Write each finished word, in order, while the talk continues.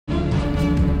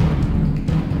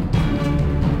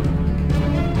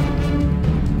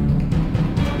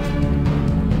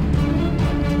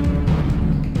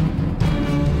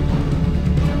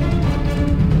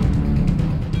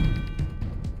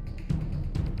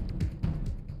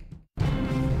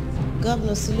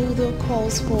Governor Soludo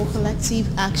calls for collective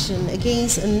action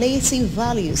against native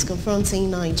values confronting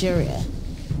Nigeria.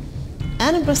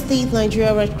 Anambra State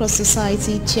Nigeria Red Cross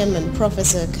Society Chairman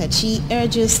Professor Kachi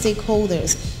urges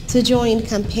stakeholders to join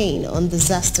campaign on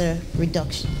disaster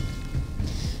reduction.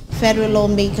 Federal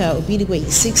lawmaker Obidigwe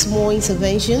seeks more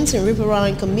interventions in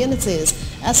riverine communities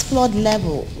as flood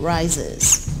level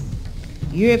rises.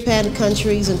 European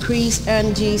countries increase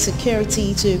energy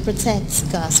security to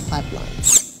protect gas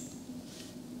pipelines.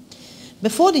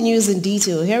 Before the news in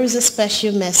detail, here is a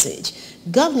special message.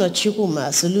 Governor Chukwuma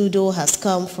Soludo has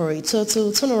come for a total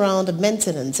turnaround and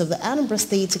maintenance of the Anambra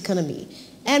State economy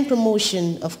and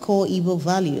promotion of core Igbo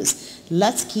values.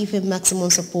 Let's give him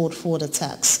maximum support for the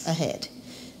task ahead.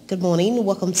 Good morning.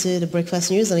 Welcome to the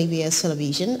Breakfast News on ABS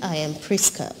Television. I am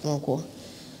Priska Monko.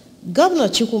 Governor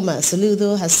Chukwuma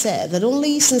Soludo has said that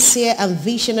only sincere and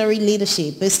visionary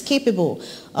leadership is capable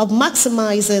of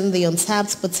maximizing the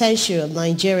untapped potential of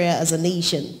Nigeria as a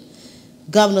nation.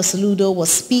 Governor Soludo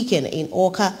was speaking in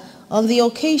Awka on the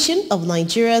occasion of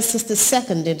Nigeria's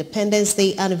 62nd Independence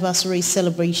Day anniversary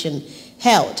celebration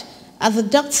held at the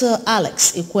Dr.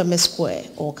 Alex Ikweme Square,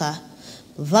 Awka.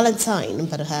 Valentine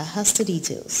Mbadaha has the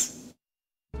details.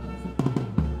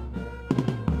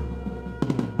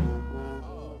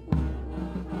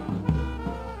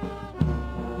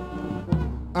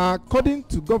 According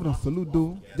to Governor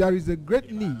Soludo, there is a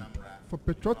great need for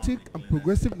patriotic and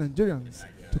progressive Nigerians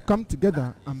to come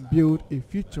together and build a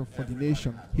future for the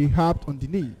nation. He harped on the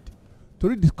need to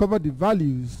rediscover the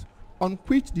values on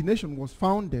which the nation was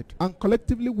founded and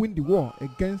collectively win the war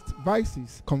against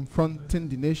vices confronting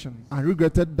the nation, and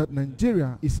regretted that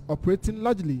Nigeria is operating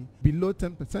largely below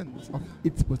 10% of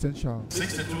its potential.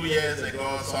 62 years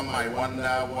ago, some might wonder,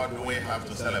 what do we have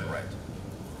to celebrate?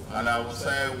 And I would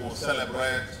say we'll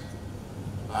celebrate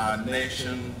our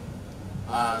nation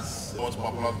as the most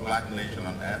populous black nation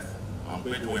on earth, on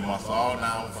which we must all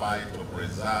now fight to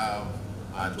preserve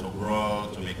and to grow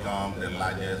to become the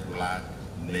largest black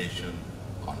nation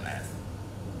on earth.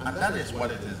 And that is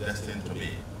what it is destined to be.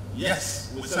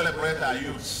 Yes, we celebrate our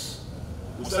youths.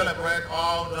 We celebrate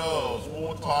all those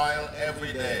who toil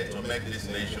every day to make this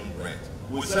nation great.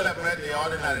 We celebrate the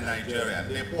ordinary Nigerian,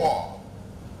 the poor,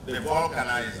 the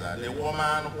vulcanizer, the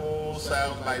woman who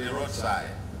sells by the roadside,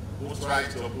 who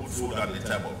tries to put food on the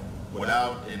table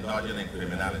without indulging in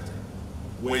criminality.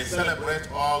 We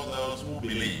celebrate all those who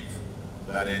believe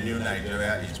that a new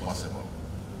Nigeria is possible.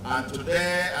 And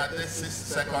today, at this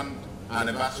 62nd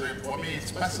anniversary, for me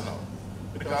it's personal,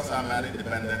 because I'm an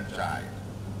independent child.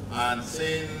 And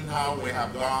seeing how we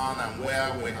have gone and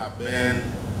where we have been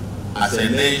as a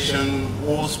nation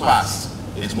whose past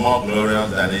is more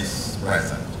glorious than its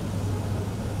present.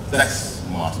 This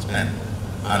must end.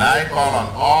 And I call on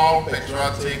all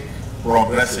patriotic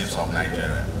progressives of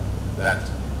Nigeria that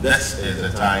this is the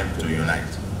time to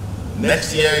unite.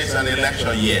 Next year is an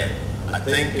election year. I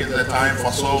think it's the time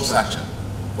for soul searching,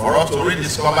 for us to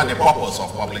rediscover the purpose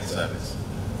of public service,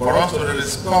 for us to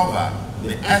rediscover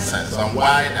the essence and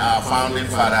why our founding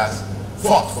fathers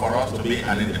fought for us to be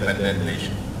an independent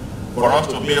nation, for us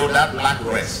to build that black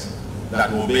race that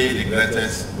will be the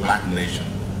greatest black nation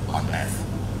on earth.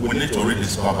 We need to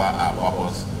rediscover our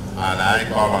purpose, and I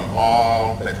call on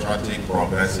all patriotic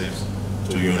progressives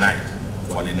to unite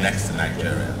for the next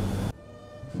Nigeria.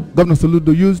 Governor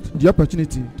Soludo used the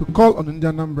opportunity to call on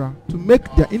Indian Anambra to make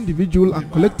their individual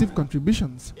and collective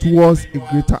contributions towards a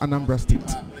greater Anambra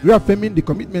State, reaffirming the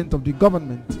commitment of the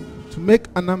government to make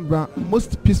Anambra a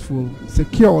most peaceful,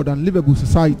 secured and livable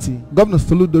society. Governor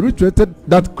Soludo reiterated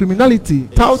that criminality,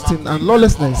 touting and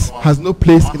lawlessness has no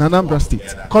place in Anambra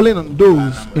State, calling on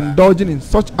those indulging in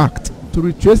such acts to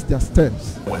retrace their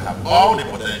steps. We have all the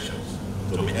potentials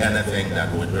to be anything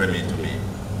that we dream it to be.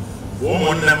 We've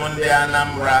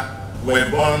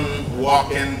been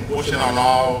walking, pushing on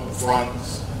all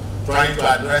fronts, trying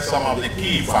to address some of the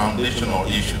key foundational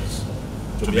issues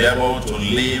to be able to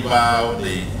live out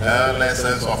the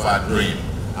essence of our dream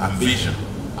and vision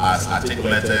as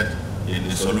articulated in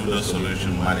the Soludo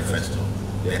Solution Manifesto,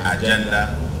 the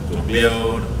agenda to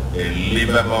build a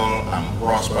livable and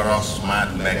prosperous smart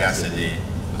megacity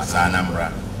as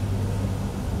Anambra.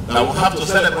 Now we have to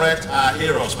celebrate our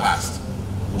heroes past.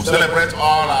 We celebrate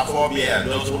all our forebears,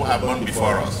 those who have gone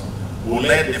before us, who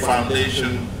laid the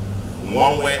foundation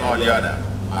one way or the other,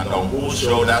 and on whose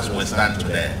shoulders we stand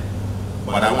today.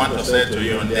 But I want to say to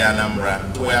you in the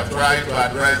Anambra, we have tried to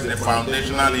address the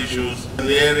foundational issues in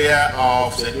the area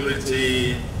of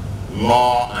security,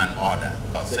 law and order.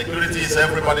 Security is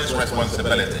everybody's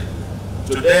responsibility.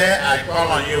 Today I call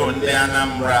on you in the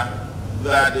Anambra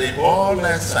that the whole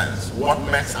essence, what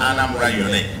makes Anambra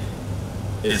unique,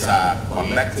 is our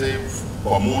collective,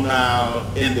 communal,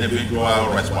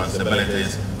 individual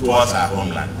responsibilities towards our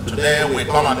homeland. Today we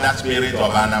call on that spirit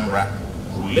of Anambra,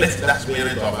 to lift that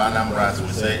spirit of Anambra, as we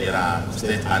say in our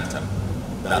state anthem,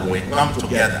 that we come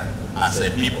together as a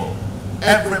people.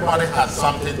 Everybody has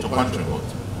something to contribute.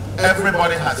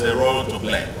 Everybody has a role to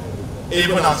play.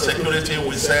 Even on security,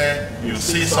 we say, you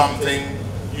see something,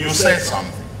 you say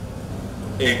something.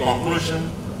 In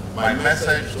conclusion, my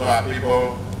message to our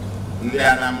people in the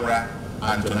Anambra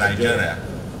and to Nigeria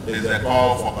is a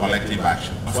call for collective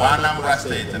action. For Anambra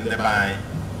State and thereby,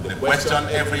 the question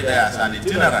every day as an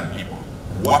itinerant people,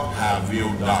 what have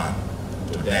you done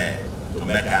today to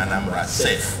make Anambra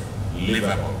safe,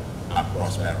 livable, and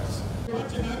prosperous?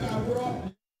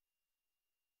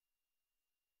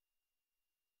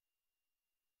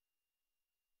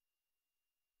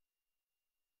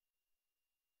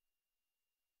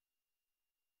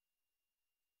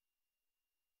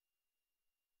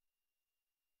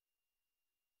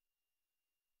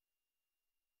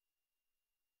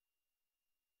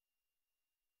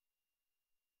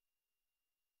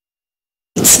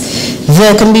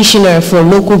 The Commissioner for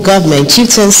Local Government,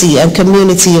 Chieftaincy and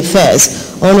Community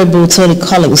Affairs, Honorable Tony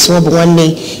Collins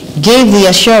Wabwanne, gave the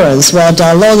assurance while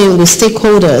dialoguing with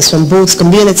stakeholders from both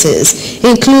communities,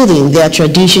 including their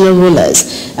traditional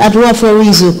rulers, at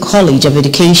Waforizu College of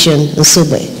Education in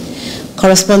Nsugbe.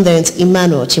 Correspondent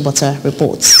Emmanuel Chibota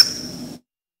reports.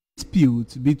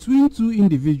 Dispute between two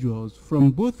individuals from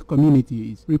both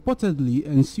communities reportedly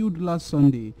ensued last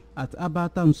Sunday at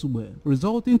Abata Nsugbe,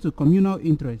 resulting to communal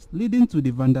interest, leading to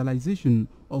the vandalization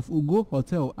of Ugo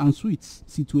Hotel and Suites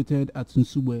situated at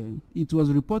Nsugbe. It was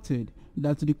reported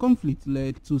that the conflict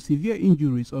led to severe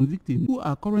injuries on victims who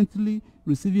are currently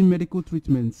receiving medical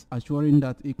treatments, assuring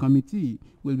that a committee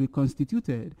will be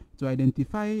constituted to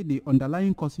identify the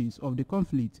underlying causes of the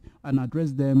conflict and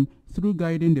address them through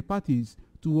guiding the parties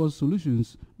towards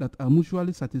solutions that are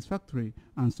mutually satisfactory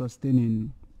and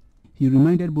sustaining. He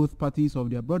reminded both parties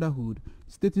of their brotherhood,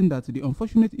 stating that the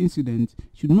unfortunate incident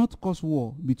should not cause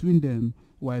war between them,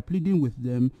 while pleading with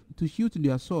them to sheath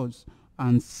their swords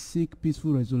and seek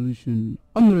peaceful resolution.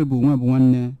 Honorable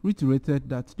Wabwanne reiterated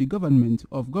that the government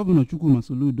of Governor Chukwuma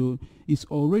Soludo is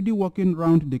already working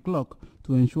round the clock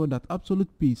to ensure that absolute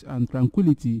peace and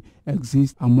tranquility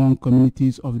exist among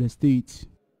communities of the state.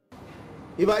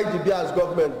 If I did as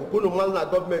government, we couldn't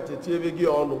manage government to TV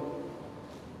on.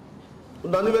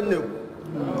 Don't even know.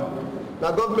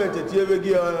 The government to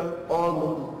TV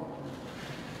on.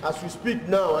 As we speak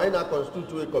now, I na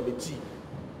constitute a committee.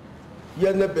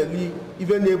 Yene beli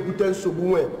even a button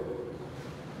subuwe.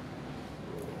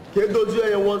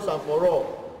 Kedoji once and for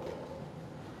all.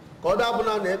 Koda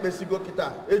buna na ebesigo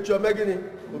kita. Echo megini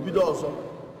obido also.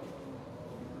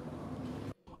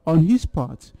 On his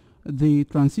part, the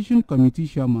Transition Committee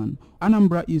Chairman,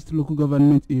 Anambra East Local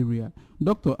Government Area,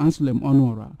 Dr. Anselm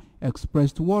Onora,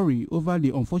 expressed worry over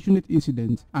the unfortunate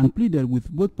incident and pleaded with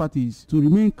both parties to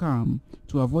remain calm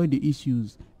to avoid the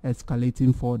issues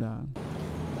escalating further.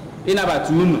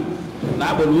 Inabatu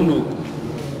na bolunu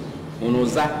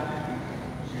unuza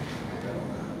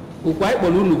ukwai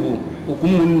bolunu bu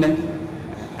ukumunne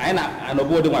aina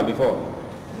anobo de wa before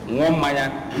nwo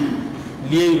mmanya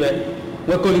lie ibe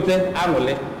wekolite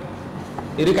anwule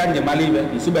erika nje mali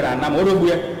ibe isubera na morogbu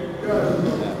ya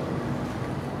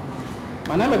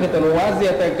mana meketelo wazi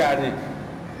atakane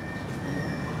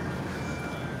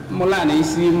mulana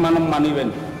isi manu ibe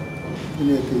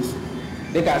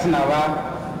de ka sina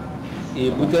wa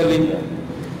e buteli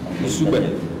isugbe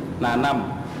na nam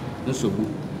nsogbu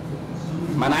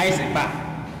mana isi pa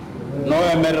no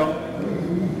emero.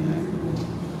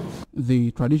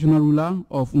 The traditional ruler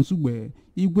of Nsugbe,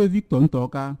 Igwe Victor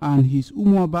Ntoka, and his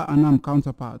Umuoba Anam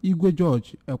counterpart, Igwe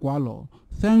George Ekwalo,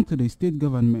 thanked the state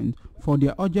government for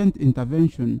their urgent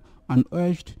intervention and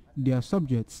urged their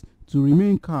subjects to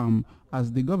remain calm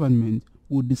as the government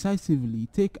would decisively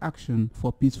take action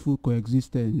for peaceful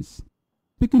coexistence.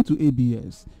 Speaking to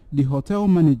ABS, the hotel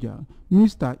manager,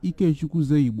 Mr. Ikechukwu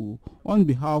Zeibo, on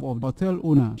behalf of the hotel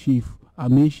owner, Chief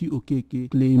Amechi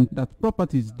Okeke, claimed that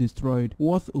properties destroyed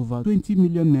worth over 20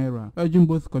 million naira, urging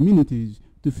both communities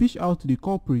to fish out the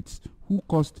culprits who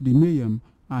caused the mayhem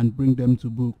and bring them to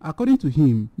book. According to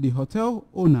him, the hotel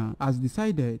owner has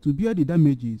decided to bear the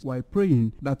damages while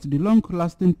praying that the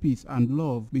long-lasting peace and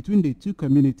love between the two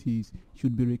communities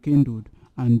should be rekindled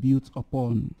and built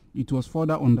upon. It was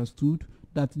further understood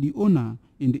that the owner,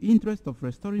 in the interest of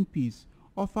restoring peace,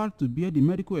 offered to bear the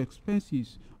medical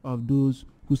expenses of those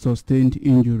who sustained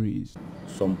injuries.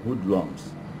 Some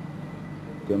hoodlums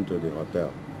came to the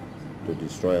hotel to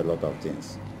destroy a lot of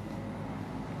things,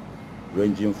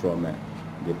 ranging from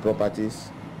the properties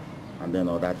and then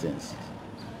other things.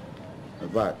 In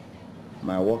fact,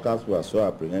 my workers were so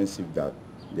apprehensive that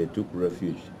they took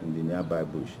refuge in the nearby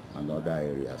bush and other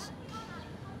areas.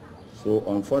 So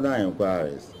on further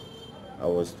inquiries, I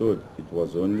was told it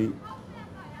was only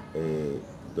a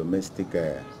domestic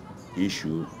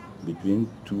issue between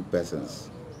two persons,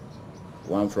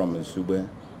 one from Nsugbe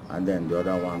and then the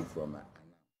other one from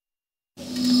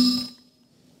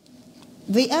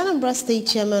The Anambra State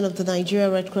Chairman of the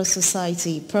Nigeria Red Cross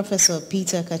Society, Professor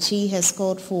Peter Kachi, has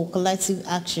called for collective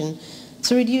action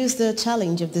to reduce the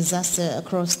challenge of disaster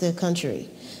across the country.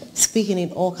 Speaking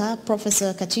in Awka,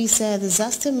 Professor Kachi said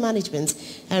disaster management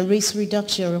and risk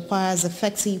reduction requires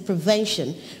effective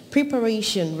prevention,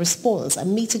 preparation, response,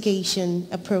 and mitigation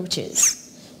approaches.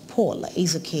 Paul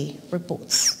Izuke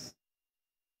reports.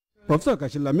 Professor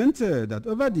Kachi lamented that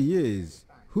over the years,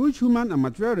 huge human and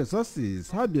material resources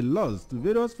have been lost to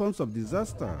various forms of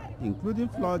disaster, including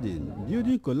flooding,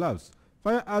 building collapse,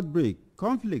 fire outbreak,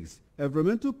 conflicts,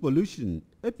 environmental pollution,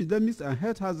 epidemics and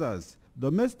health hazards,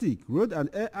 domestic, road and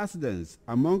air accidents,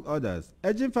 among others,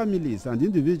 urging families and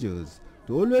individuals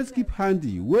to always keep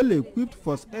handy, well-equipped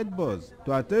first aid boats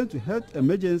to attend to health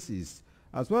emergencies,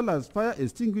 as well as fire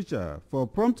extinguisher for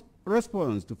prompt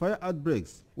response to fire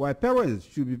outbreaks, while parents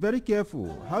should be very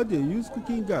careful how they use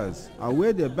cooking gas and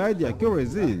where they buy their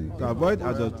kerosene to avoid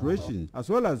adulteration, as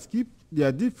well as keep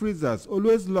their deep freezers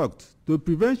always locked to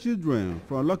prevent children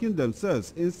from locking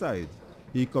themselves inside.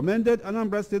 He commended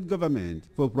Anambra State government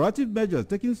for proactive measures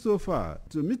taken so far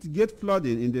to mitigate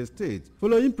flooding in the state,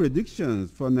 following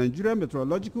predictions from Nigeria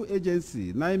Meteorological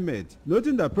Agency, NIMET,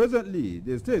 noting that presently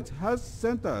the state has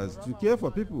centers to care for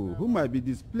people who might be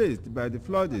displaced by the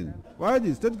flooding, while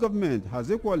the state government has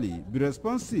equally been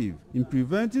responsive in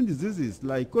preventing diseases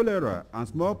like cholera and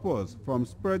smallpox from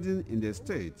spreading in the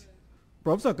state.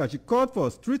 Professor Kachi called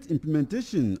for strict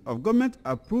implementation of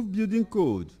government-approved building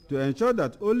code to ensure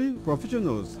that only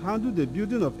professionals handle the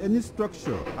building of any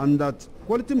structure and that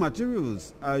quality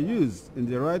materials are used in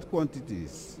the right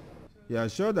quantities. He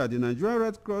assured that the Nigerian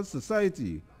Red Cross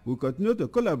Society will continue to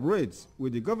collaborate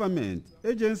with the government,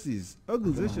 agencies,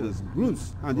 organizations,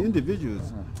 groups, and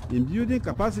individuals in building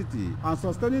capacity and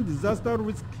sustaining disaster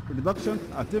risk reduction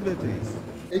activities.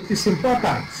 It is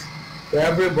important for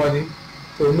everybody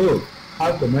to know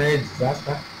how to manage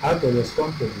disaster, how to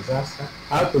respond to disaster,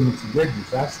 how to mitigate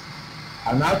disaster,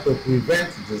 and how to prevent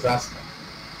disaster.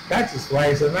 That is why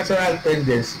it's a natural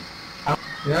tendency.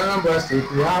 In Anambra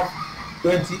State, we have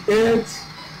 28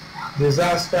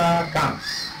 disaster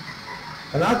camps.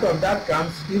 And out of that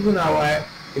camps, even our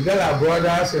Igala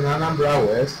brothers in Anambra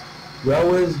West, we are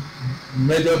always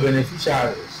major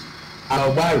beneficiaries.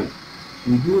 Our Bari,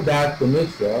 we do that to make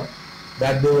sure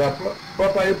that they were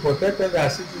properly protected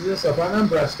as citizens of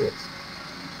Anambra State.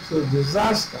 So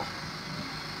disaster,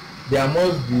 there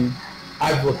must be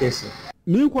advocacy.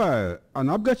 Meanwhile, an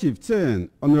Abga chieftain,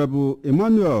 Honorable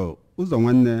Emmanuel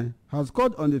Uzonwanne, has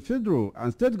called on the federal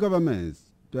and state governments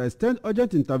to extend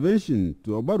urgent intervention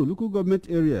to Obaru local government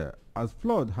area as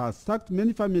flood has sacked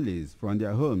many families from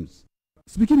their homes.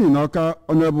 Speaking in Awka,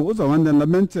 Honorable Uzonwanne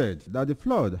lamented that the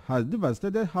flood has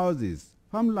devastated houses,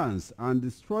 farmlands and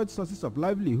destroyed sources of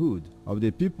livelihood of the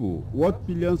people worth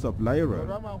billions of naira,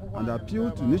 and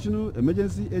appealed to National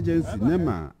Emergency Agency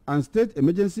NEMA and State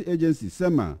Emergency Agency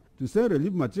SEMA to send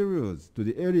relief materials to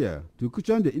the area to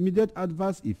cushion the immediate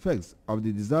adverse effects of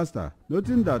the disaster,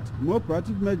 noting that more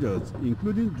proactive measures,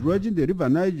 including dredging the river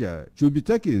Niger, should be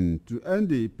taken to end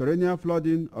the perennial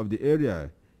flooding of the area.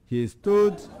 He has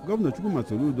told Governor Chukwuma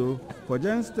Soludo for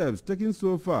giant steps taken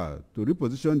so far to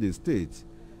reposition the state.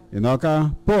 In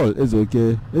Awka, Paul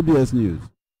Ezoke, ABS News.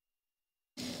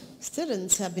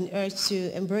 Students have been urged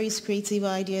to embrace creative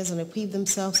ideas and equip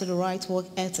themselves with the right work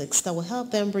ethics that will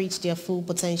help them reach their full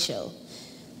potential.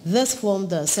 This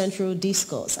formed the central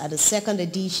discourse at the second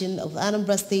edition of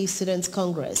Anambra State Students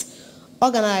Congress,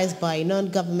 organized by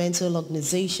non-governmental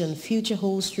organization Future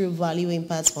Holds True Value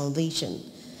Impact Foundation.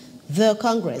 The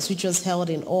Congress, which was held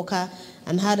in Awka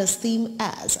and had a theme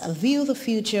as View the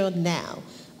Future Now,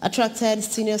 attracted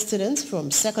senior students from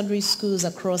secondary schools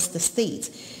across the state,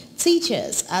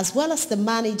 teachers, as well as the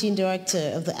managing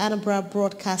director of the Anambra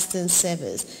Broadcasting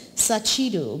Service,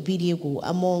 Sachido Bidiegu,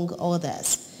 among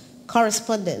others.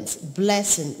 Correspondent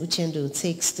Blessing Uchendu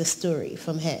takes the story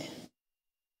from here.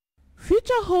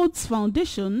 Future Holds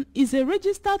Foundation is a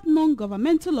registered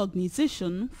non-governmental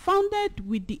organization founded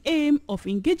with the aim of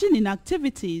engaging in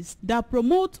activities that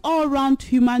promote all-round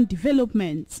human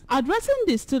development. Addressing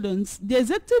the students, the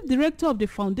executive director of the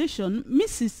foundation,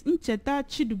 Mrs. Ncheta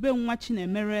Chidube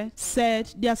Nwachinemere,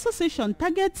 said the association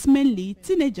targets mainly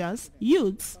teenagers,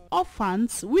 youths,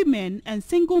 orphans, women, and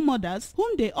single mothers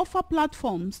whom they offer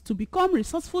platforms to become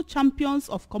resourceful champions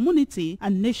of community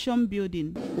and nation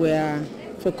building. We are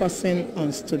focusing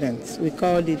on students. We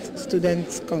call it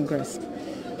Students Congress.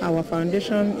 Our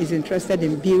foundation is interested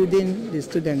in building the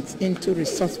students into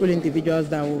resourceful individuals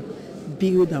that will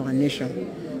build our nation.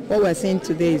 What we're seeing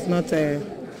today is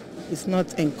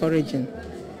not encouraging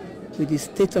with the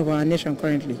state of our nation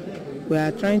currently. We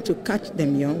are trying to catch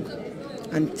them young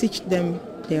and teach them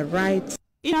their rights.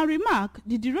 In a remark,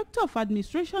 the Director of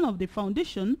Administration of the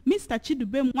Foundation, Mr.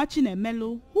 Chidube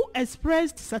Nwachinemelu, who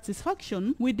expressed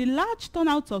satisfaction with the large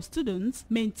turnout of students,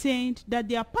 maintained that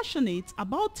they are passionate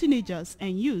about teenagers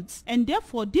and youths and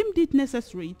therefore deemed it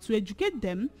necessary to educate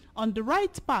them on the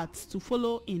right paths to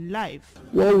follow in life.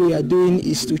 What we are doing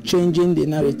is to changing the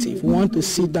narrative. We want to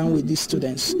sit down with these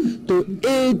students to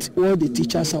aid what the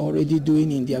teachers are already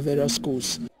doing in their various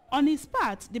schools. On his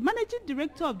part, the Managing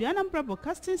Director of the Anambra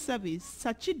Broadcasting Service,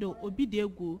 Sachido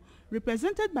Obidiegu,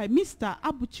 represented by Mr.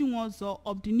 Abuchi Nwozo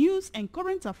of the News and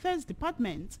Current Affairs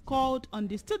Department, called on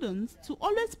the students to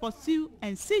always pursue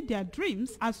and see their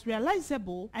dreams as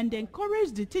realizable and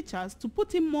encourage the teachers to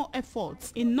put in more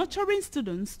efforts in nurturing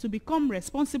students to become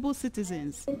responsible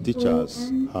citizens. Teachers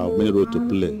have many roles to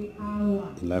play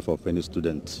in the life of any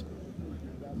student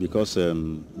because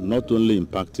not only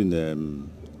impacting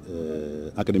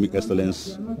academic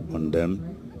excellence on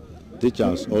them,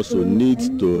 teachers also need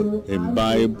to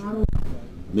imbibe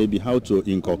maybe how to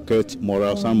inculcate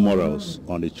some morals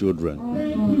on the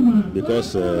children,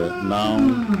 because now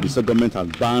the government has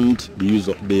banned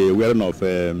the wearing of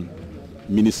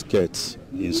miniskirts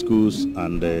in schools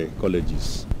and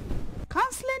colleges.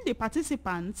 Counseling the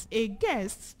participants, a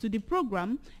guest to the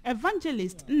program,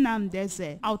 Evangelist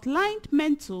Nnamdeze, outlined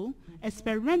mental,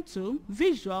 experimental,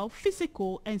 visual,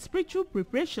 physical, and spiritual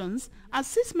preparations as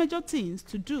 6 major things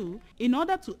to do in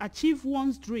order to achieve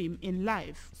one's dream in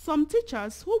life. Some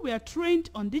teachers who were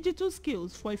trained on digital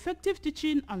skills for effective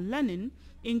teaching and learning,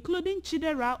 including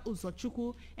Chidera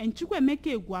Uzochukwu and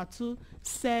Chukwemeke Egwatu,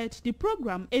 said the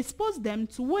program exposed them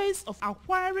to ways of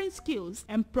acquiring skills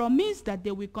and promised that they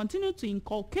will continue to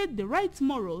inculcate the right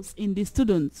morals in the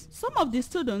students. Some of the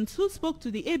students who spoke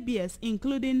to the ABS,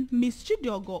 including Ms.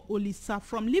 Chidiogo Olisa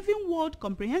from Living World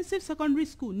Comprehensive Secondary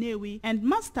School, Newi, and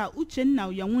Master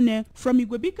Uchenna Yamune from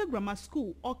Igwebike Grammar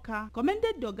School, Oka,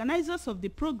 commended the organizers of the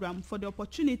program for the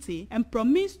opportunity and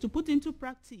promised to put into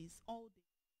practice all the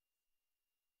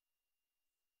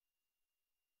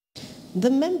The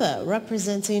member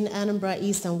representing Anambra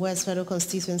East and West Federal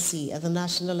Constituency at the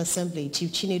National Assembly,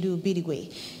 Chief Chinedu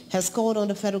Bidigwe, has called on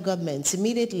the federal government to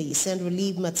immediately send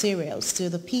relief materials to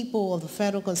the people of the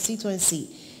federal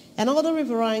constituency and other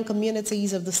riverine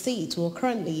communities of the state who are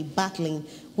currently battling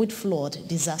with flood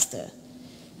disaster.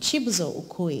 Chibuzo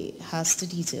Okoye has the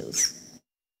details.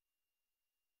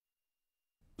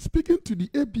 Speaking to the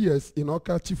ABS in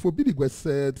Oka, Chief Obidigwe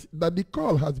said that the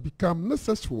call has become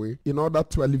necessary in order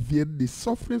to alleviate the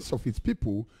sufferings of his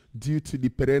people due to the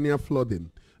perennial flooding.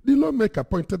 The lawmaker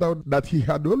pointed out that he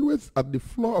had always at the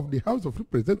floor of the House of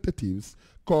Representatives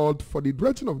called for the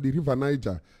dredging of the River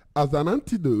Niger as an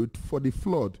antidote for the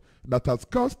flood that has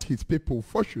cost his people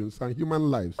fortunes and human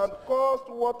lives. And caused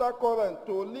water current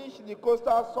to leach the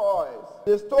coastal soils,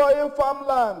 destroying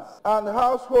farmlands and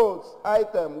households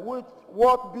items which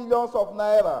worth billions of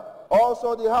naira.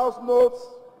 Also, the House notes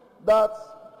that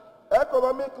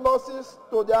economic losses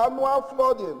to the annual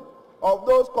flooding of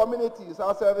those communities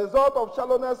as a result of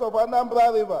shallowness of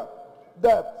Anambra River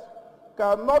depth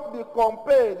cannot be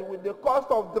compared with the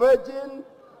cost of dredging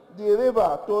the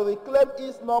river to reclaim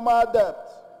its normal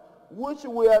depth, which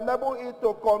will enable it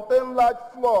to contain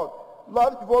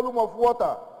large volume of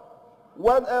water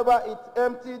whenever it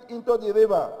emptied into the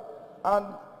river, and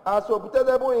as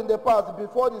obtainable in the past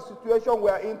before the situation we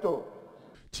are into.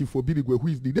 Chief Obidigwe, who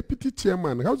is the Deputy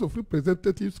Chairman, House of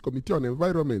Representatives Committee on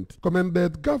Environment,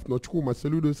 commended Governor Chukwuma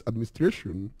Soludo's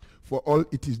administration for all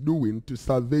it is doing to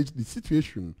salvage the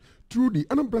situation through the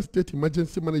Anambra State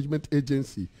Emergency Management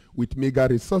Agency with mega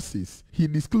resources. He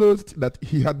disclosed that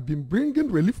he had been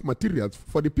bringing relief materials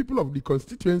for the people of the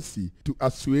constituency to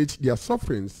assuage their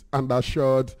sufferings and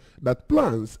assured that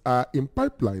plans are in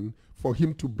pipeline for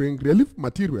him to bring relief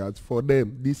materials for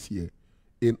them this year.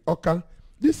 In Oka,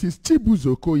 this is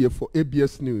Chibuzo Okoye for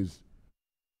ABS News.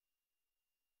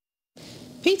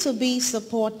 P2B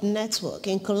Support Network,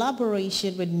 in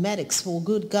collaboration with Medics for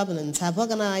Good Governance, have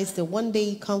organized a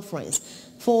one-day conference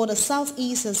for the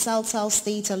Southeast and South-South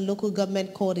state and local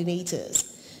government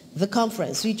coordinators. The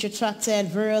conference, which attracted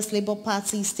various Labour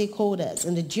Party stakeholders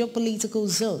in the geopolitical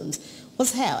zones,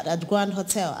 was held at Grand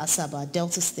Hotel, Asaba,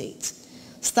 Delta State.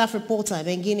 Staff reporter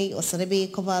Mengini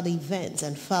Osadebe covered the event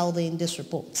and filed in this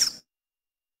report.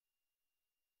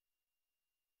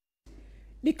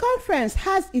 The conference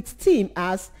has its theme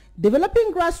as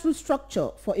Developing Grassroots Structure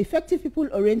for Effective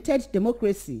People-Oriented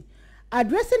Democracy.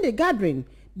 Addressing the gathering,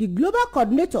 the Global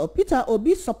Coordinator Peter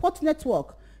Obi Support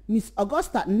Network, Ms.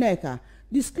 Augusta Nneka,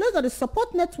 disclosed that the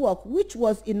support network, which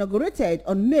was inaugurated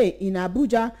on May in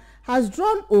Abuja, has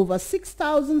drawn over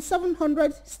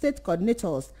 6,700 state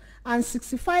coordinators and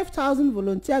 65,000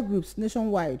 volunteer groups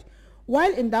nationwide,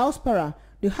 while in diaspora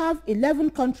they have 11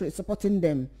 countries supporting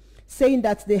them, saying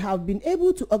that they have been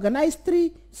able to organize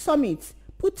 3 summits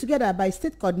put together by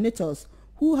state coordinators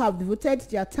who have devoted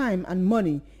their time and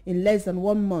money in less than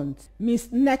 1 month. Ms.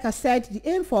 Nneka said the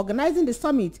aim for organizing the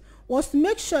summit was to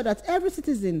make sure that every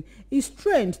citizen is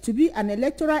trained to be an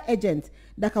electoral agent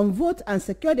that can vote and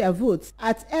secure their votes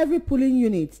at every polling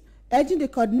unit, urging the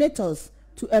coordinators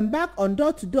to embark on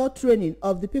door-to-door training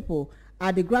of the people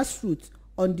at the grassroots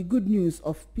on the good news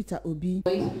of Peter Obi.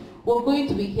 We're going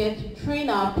to be here to train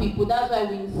our people. That's why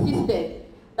we insisted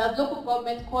that local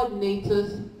government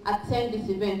coordinators attend this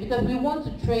event, because we want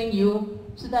to train you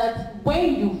so that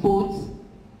when you vote,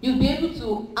 you'll be able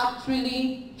to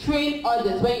actually train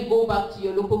others when you go back to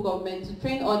your local government, to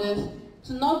train others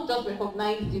to not just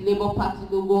recognize the Labour Party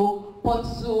logo, but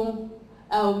to,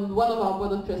 one of our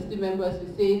Board of Trustee members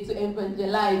will say, to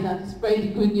evangelize and to spread the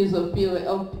good news of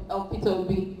Peter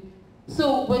Obi.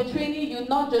 So we're training you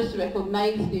not just to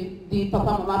recognize the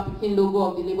Papa Mama Pikin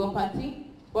logo of the Labour Party,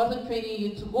 we're also training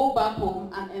you to go back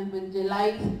home and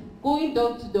evangelize, going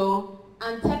door to door,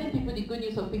 and telling people the good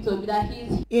news of Peter Obi that he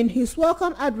is. In his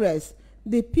welcome address,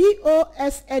 the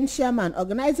POSN Chairman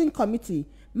Organizing Committee,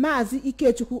 Maazi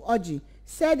Ikechukwu Oji,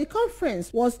 said the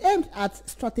conference was aimed at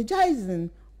strategizing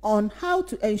on how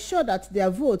to ensure that their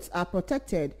votes are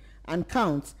protected and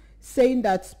count, saying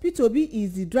that Peter Obi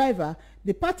is the driver,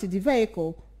 the party the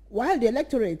vehicle, while the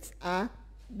electorates are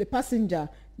the passenger,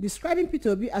 describing Peter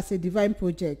Obi as a divine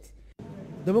project.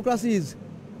 Democracy is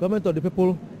government of the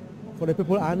people, for the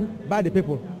people and by the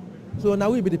people. So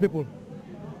now we be the people.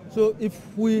 So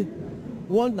if we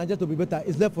want Nigeria to be better,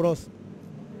 it's left for us.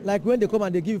 Like when they come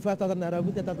and they give you 5,000 naira,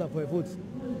 10,000 for a vote.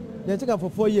 They take them for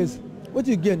 4 years. What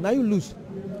do you gain? Now you lose.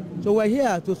 So we're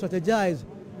here to strategize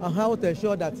on how to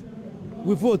ensure that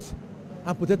we vote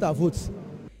and protect our votes.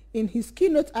 In his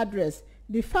keynote address,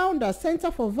 the founder,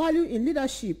 Center for Value in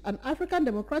Leadership and African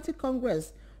Democratic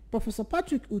Congress, Professor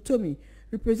Patrick Utomi,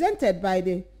 represented by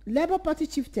the Labour Party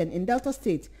chieftain in Delta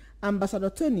State, Ambassador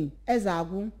Tony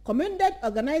Ezeagu, commended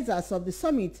organizers of the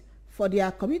summit for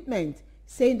their commitment,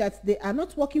 saying that they are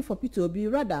not working for Peter Obi,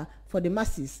 rather for the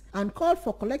masses, and called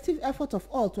for collective effort of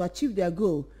all to achieve their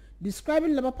goal,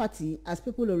 describing Labour Party as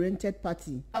people-oriented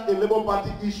party. A Labour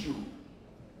Party issue,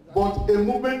 but a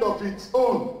movement of its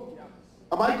own.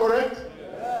 Am I correct?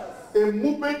 Yes. A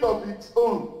movement of its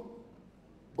own.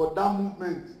 But that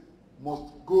movement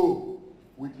must go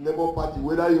with Labour Party,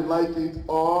 whether you like it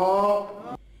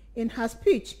or... In her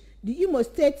speech, the Imo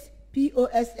State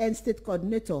POSN State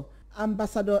Coordinator,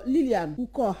 Ambassador Lillian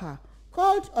Ukoha,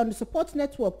 called on the support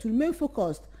network to remain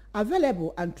focused,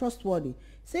 available and trustworthy,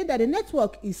 saying that the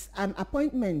network is an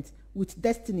appointment with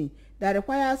destiny that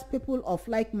requires people of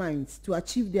like minds to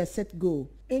achieve their set goal.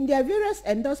 In their various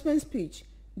endorsement speech,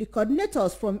 the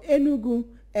coordinators from Enugu,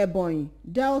 Ebonyi,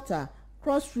 Delta,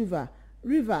 Cross River,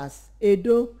 Rivers,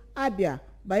 Edo, Abia,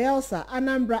 Bayelsa,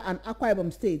 Anambra and Akwa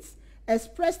Ibom states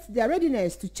expressed their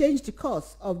readiness to change the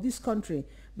course of this country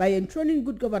by enthroning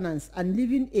good governance and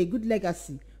leaving a good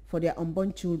legacy for their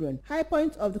unborn children. High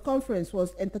point of the conference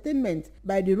was entertainment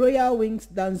by the Royal Wings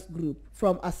Dance Group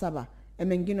from Asaba.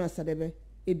 Emengino Asadebe,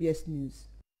 ABS News.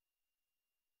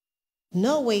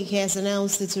 Norway has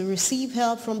announced it will receive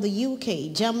help from the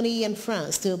UK, Germany and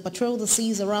France to patrol the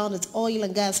seas around its oil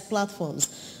and gas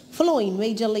platforms, following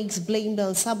major leaks blamed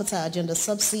on sabotage on the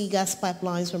subsea gas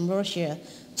pipelines from Russia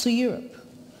to Europe.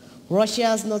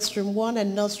 Russia's Nord Stream 1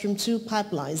 and Nord Stream 2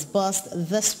 pipelines burst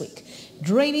this week,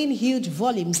 draining huge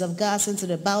volumes of gas into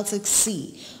the Baltic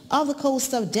Sea off the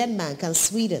coast of Denmark and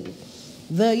Sweden.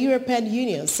 The European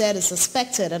Union said it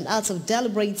suspected an act of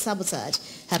deliberate sabotage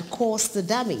had caused the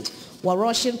damage, while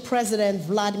Russian President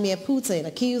Vladimir Putin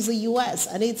accused the US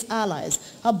and its allies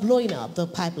of blowing up the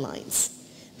pipelines.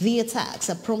 The attacks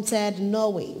have prompted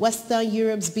Norway, Western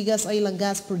Europe's biggest oil and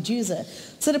gas producer,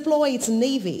 to deploy its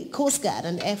Navy, Coast Guard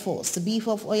and Air Force to beef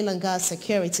up oil and gas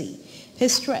security. He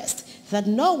stressed that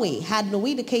Norway had no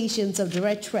indications of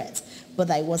direct threat, but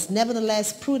that it was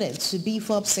nevertheless prudent to beef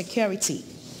up security.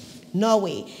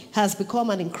 Norway has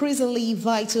become an increasingly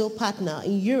vital partner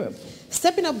in Europe,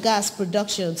 stepping up gas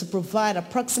production to provide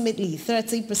approximately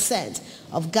 30%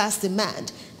 of gas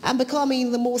demand and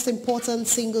becoming the most important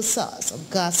single source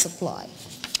of gas supply.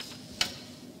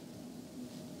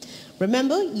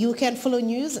 Remember, you can follow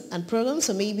news and programs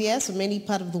from ABS from any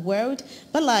part of the world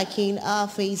by liking our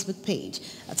Facebook page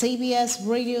at ABS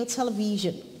Radio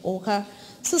Television Awka.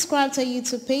 Subscribe to our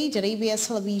YouTube page at ABS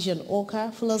Television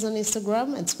Awka. Follow us on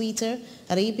Instagram and Twitter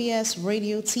at ABS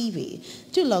Radio TV.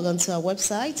 Do log on to our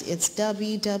website. It's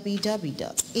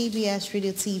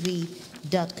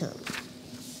www.absradiotv.com.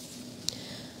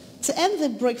 To end the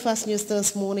breakfast news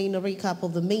this morning, a recap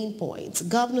of the main points.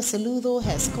 Governor Soludo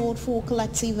has called for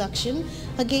collective action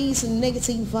against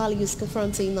negative values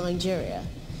confronting Nigeria.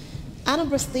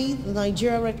 Anambra State, the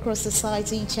Nigeria Red Cross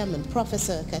Society Chairman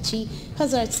Professor Kachi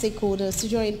has urged stakeholders to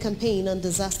join campaign on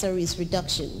disaster risk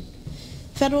reduction.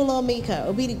 Federal lawmaker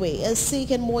Obidigwe is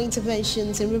seeking more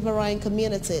interventions in riverine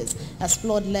communities as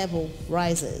flood level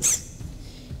rises.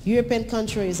 European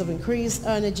countries have increased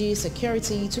energy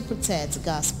security to protect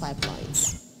gas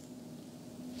pipelines.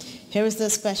 Here is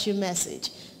the special message.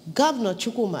 Governor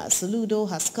Chukwuma Soludo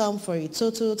has come for a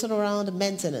total turnaround and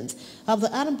maintenance of the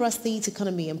Anambra State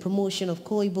economy and promotion of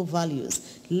core Igbo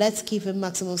values. Let's give him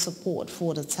maximum support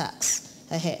for the task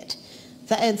ahead.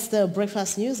 That ends the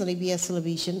breakfast news on ABS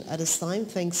Television at this time.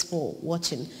 Thanks for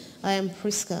watching. I am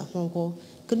Priska Hongo.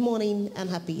 Good morning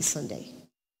and happy Sunday.